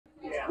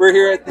We're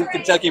here at the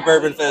Kentucky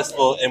Bourbon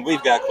Festival, and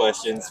we've got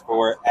questions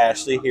for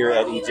Ashley here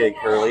at EJ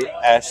Curley.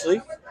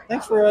 Ashley,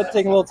 thanks for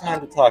taking a little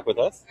time to talk with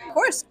us. Of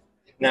course.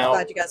 Now,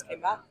 Glad you guys came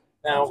by.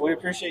 Now, we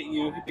appreciate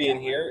you being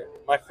here.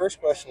 My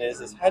first question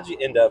is how'd you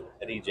end up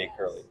at EJ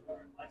Curley?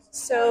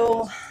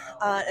 So,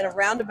 in a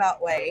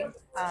roundabout way,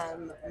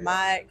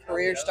 my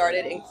career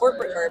started in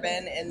corporate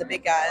bourbon and the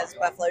big guys,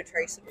 Buffalo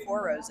Trace and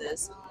Four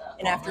Roses.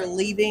 And after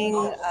leaving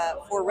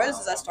Four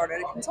Roses, I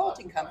started a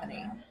consulting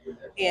company.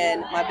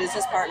 And my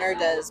business partner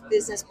does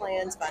business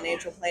plans,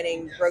 financial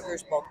planning,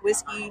 brokers bulk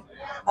whiskey,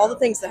 all the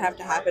things that have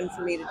to happen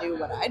for me to do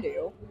what I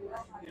do.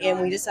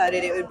 And we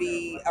decided it would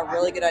be a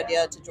really good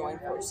idea to join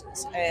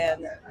forces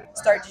and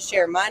start to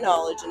share my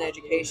knowledge and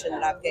education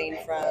that I've gained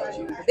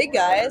from the big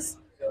guys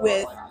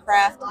with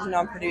craft and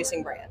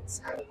non-producing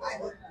brands.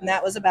 And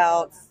that was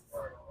about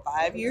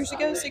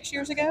 6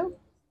 years ago.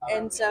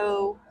 And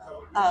so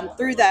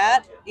through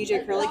that,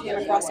 EJ Curley came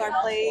across our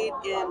plate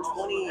in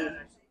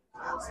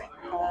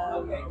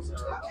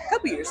a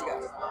couple years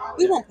ago.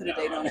 We won't put a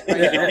date on it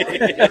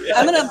right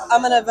now.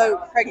 I'm gonna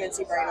vote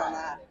pregnancy brain on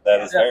that.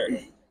 That is fair.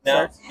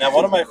 Now,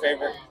 one of my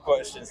favorite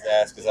questions to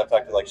ask, because I've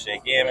talked to like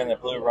Shea Gammon, the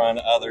Blue Run,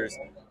 others.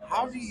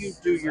 How do you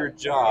do your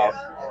job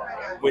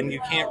when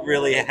you can't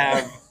really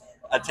have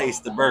a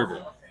taste of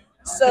bourbon?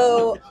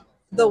 So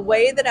the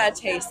way that I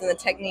taste and the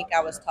technique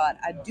I was taught,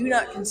 I do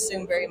not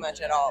consume very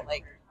much at all.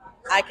 Like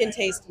I can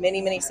taste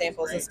many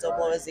samples and still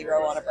blow a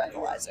 0 on a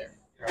breathalyzer.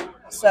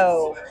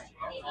 So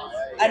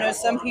I know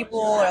some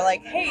people are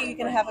like, hey, you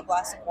can have a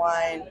glass of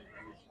wine.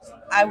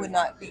 I would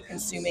not be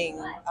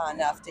consuming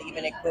enough to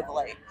even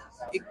equivalent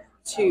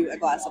to a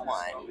glass of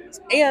wine.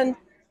 And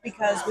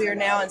because we are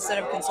now,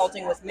 instead of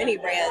consulting with many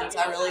brands,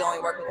 I really only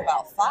work with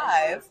about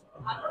 5,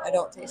 I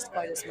don't taste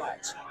quite as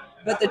much.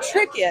 But the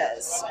trick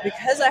is,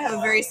 because I have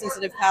a very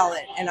sensitive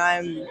palate and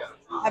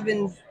I've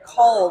been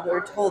called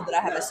or told that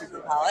I have a super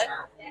palate,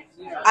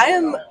 I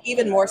am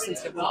even more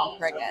sensitive when I'm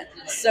pregnant.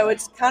 So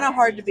it's kind of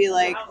hard to be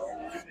like,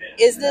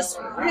 is this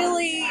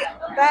really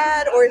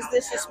bad or is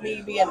this just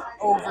me being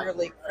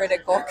overly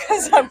critical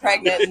because I'm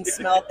pregnant and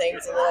smell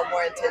things a little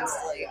more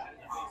intensely?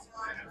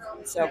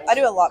 So I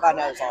do a lot by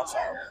nose also.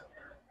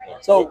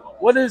 So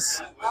what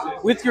is,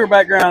 with your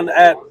background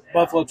at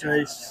Buffalo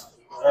Trace,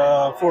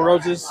 Four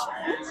Roses,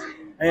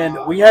 and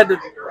we had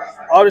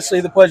obviously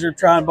the pleasure of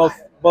trying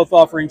both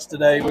offerings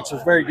today, which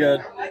was very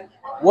good.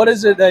 What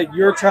is it that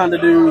you're trying to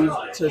do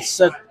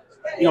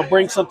to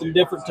bring something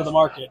different to the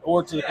market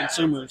or to the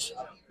consumers?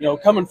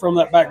 Coming from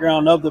that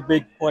background of the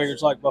big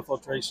players like Buffalo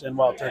Trace and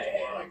Wild Turkey.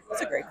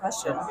 That's a great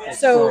question.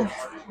 So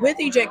with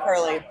EJ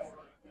Curley,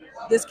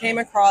 this came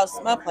across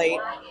my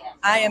plate.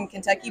 I am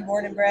Kentucky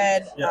born and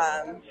bred,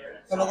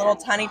 from a little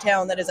tiny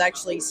town that is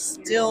actually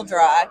still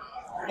dry,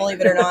 believe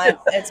it or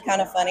not. It's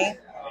kind of funny.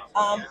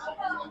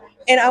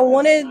 And I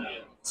wanted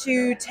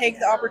to take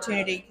the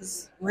opportunity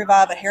because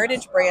revive a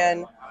heritage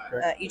brand.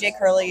 EJ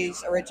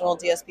Curley's original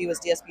DSP was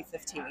DSP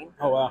 15.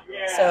 Oh, wow.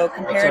 So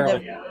compared to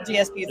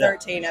DSP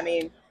 13, I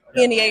mean,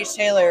 he and H.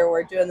 Taylor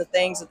were doing the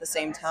things at the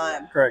same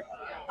time. Correct.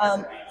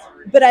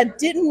 But I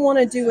didn't want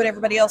to do what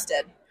everybody else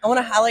did. I want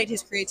to highlight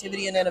his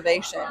creativity and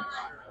innovation.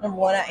 Number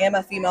one, I am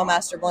a female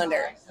master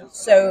blender.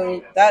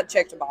 So that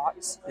checked a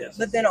box. Yes.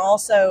 But then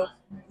also,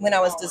 when I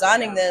was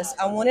designing this,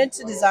 I wanted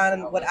to design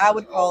what I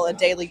would call a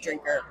daily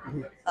drinker.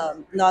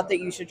 Not that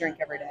you should drink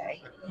every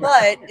day,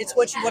 but it's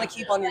what you want to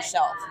keep on your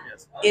shelf.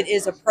 Yes. It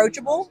is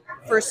approachable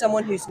for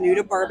someone who's new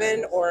to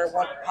bourbon or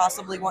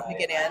possibly wanting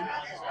to get in.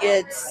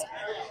 It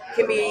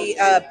can be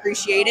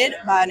appreciated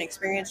by an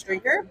experienced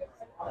drinker.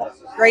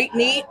 Great,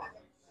 neat,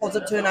 holds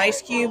up to an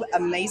ice cube,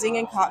 amazing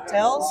in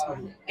cocktails,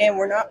 and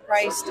we're not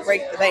priced to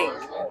break the bank.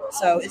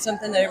 So it's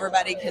something that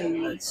everybody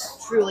can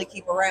truly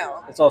keep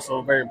around. It's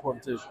also very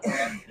important too.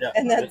 Yeah.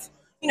 And that's,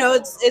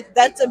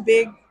 that's a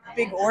big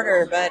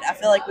order, but I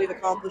feel like we've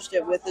accomplished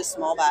it with this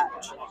small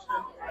batch.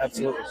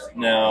 Absolutely.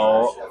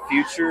 Now,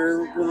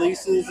 future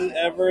releases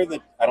ever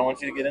that I don't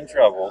want you to get in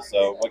trouble.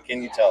 So, what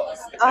can you tell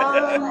us?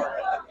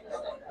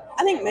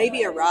 I think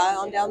maybe a rye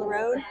on down the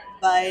road,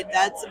 but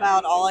that's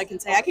about all I can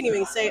say. I can't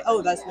even say,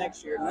 oh, that's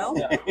next year. No,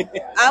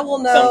 I will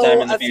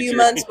know a few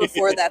months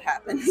before that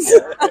happens.